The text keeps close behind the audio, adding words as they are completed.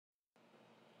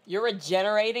You're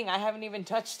regenerating? I haven't even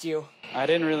touched you. I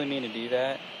didn't really mean to do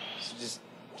that. So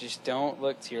just don't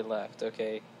look to your left,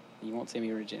 okay? You won't see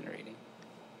me regenerating.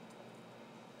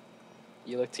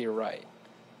 You look to your right.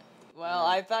 Well,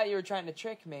 I thought you were trying to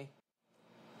trick me.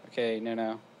 Okay,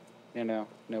 no,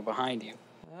 behind you.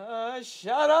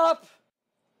 Shut up!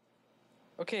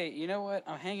 Okay, you know what?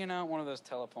 I'm hanging out in one of those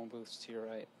telephone booths to your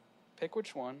right. Pick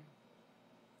which one.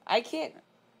 I can't...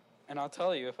 And I'll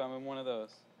tell you if I'm in one of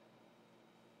those.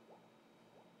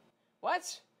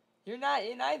 What? You're not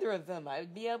in either of them. I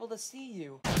would be able to see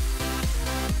you.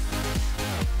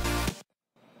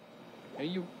 Are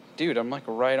you... Dude, I'm like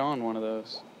right on one of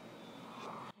those.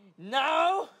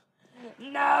 No!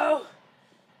 No!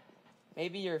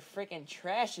 Maybe your freaking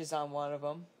trash is on one of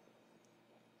them.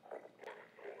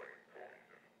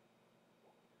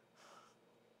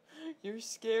 You're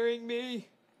scaring me.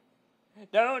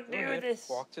 Don't do this.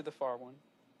 Walk to the far one.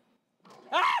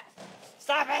 Ah!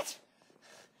 Stop it!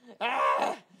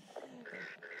 Ah!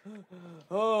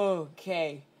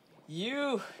 Okay.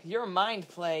 Your mind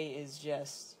play is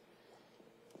just...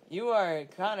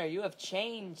 Connor, you have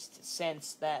changed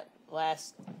since that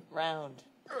last round.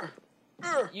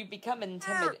 You become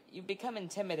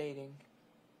intimidating.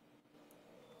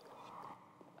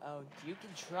 Oh, you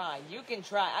can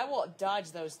try. I will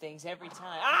dodge those things every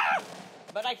time. Ah!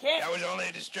 But I can't. That was only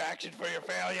a distraction for your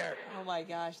failure. Oh my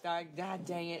gosh, God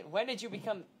dang it. When did you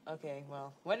become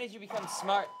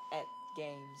smart at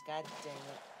games? God dang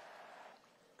it.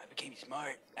 I became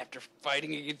smart after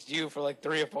fighting against you for like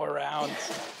 3 or 4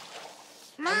 rounds.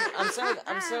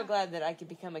 I'm so glad that I could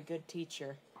become a good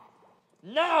teacher.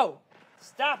 No!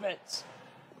 Stop it!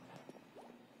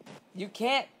 You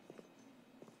can't.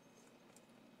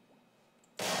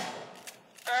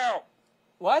 Ow!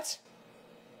 What?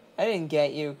 I didn't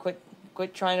get you.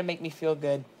 Quit trying to make me feel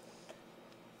good.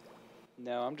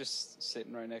 No, I'm just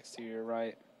sitting right next to you. You're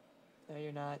right. No,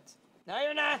 you're not. No,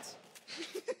 you're not!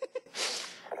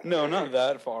 No, not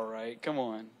that far right. Come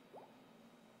on.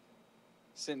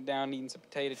 Sitting down eating some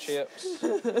potato chips.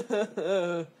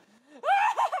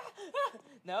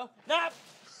 No. No!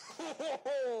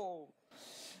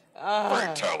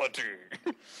 Fatality.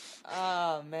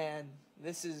 Oh, man.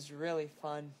 This is really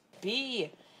fun.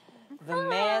 Be the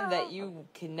man that you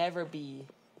can never be.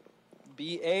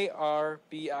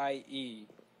 Barbie.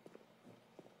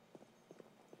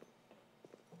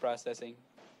 Processing.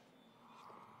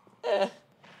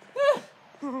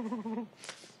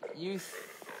 You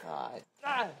thought...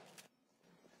 Ah!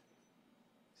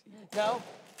 No.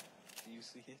 Do you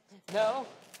see it? No.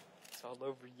 It's all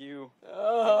over you.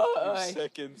 Oh, In 2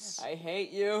 seconds. I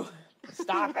hate you.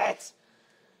 Stop it.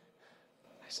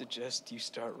 I suggest you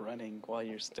start running while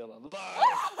you're still alive.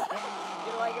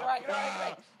 Get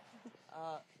away.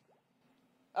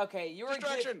 Okay, you were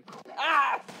Distraction.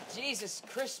 Ah! Jesus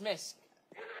Christmas.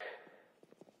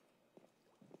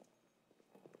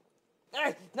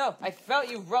 No, I felt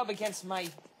you rub against my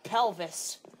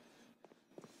pelvis.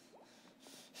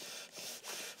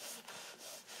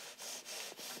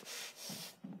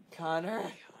 Connor.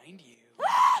 Behind you.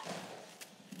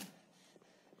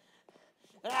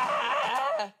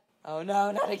 Ah! Oh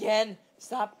no, not again.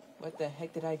 Stop. What the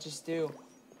heck did I just do?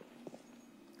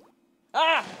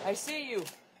 Ah! I see you.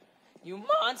 You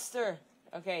monster.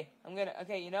 Okay,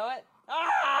 okay, you know what?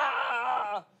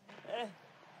 Ah!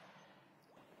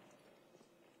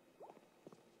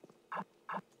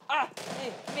 Ah!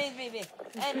 Me.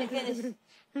 And my goodness.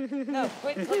 No,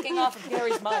 quit clicking off of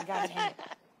Gary's mod, god damn it.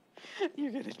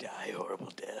 You're gonna die a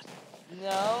horrible death.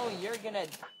 No, you're gonna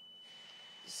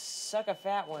suck a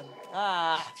fat one.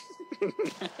 Ah.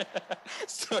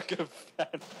 Suck a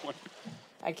fat one.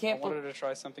 I wanted to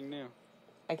try something new.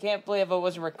 I can't believe I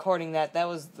wasn't recording that. That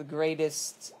was the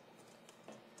greatest.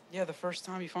 Yeah, the first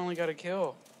time you finally got a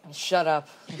kill. Shut up.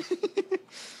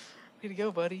 Way to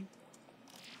go, buddy.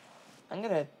 I'm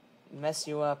gonna mess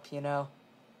you up, you know.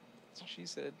 That's what she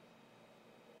said.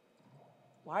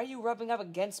 Why are you rubbing up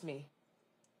against me?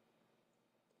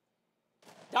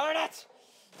 Darn it!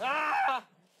 Ah!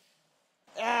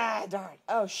 Ah, darn.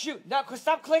 Oh, shoot. No,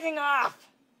 stop clicking off!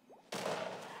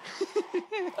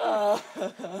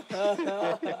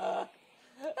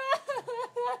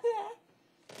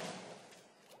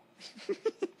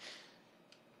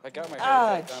 I got my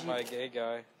hair done by a gay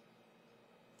guy.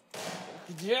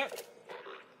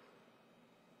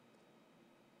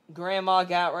 Grandma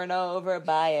got run over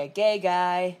by a gay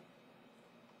guy.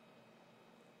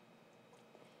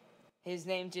 His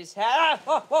name just had... Ah!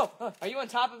 Whoa! Are you on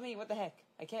top of me? What the heck?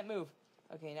 I can't move.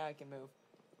 Okay, now I can move.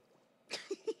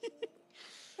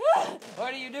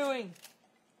 What are you doing?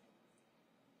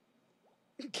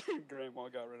 Grandma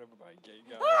got rid of it by a gay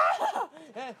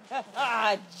guy.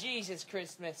 Ah, Jesus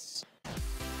Christmas.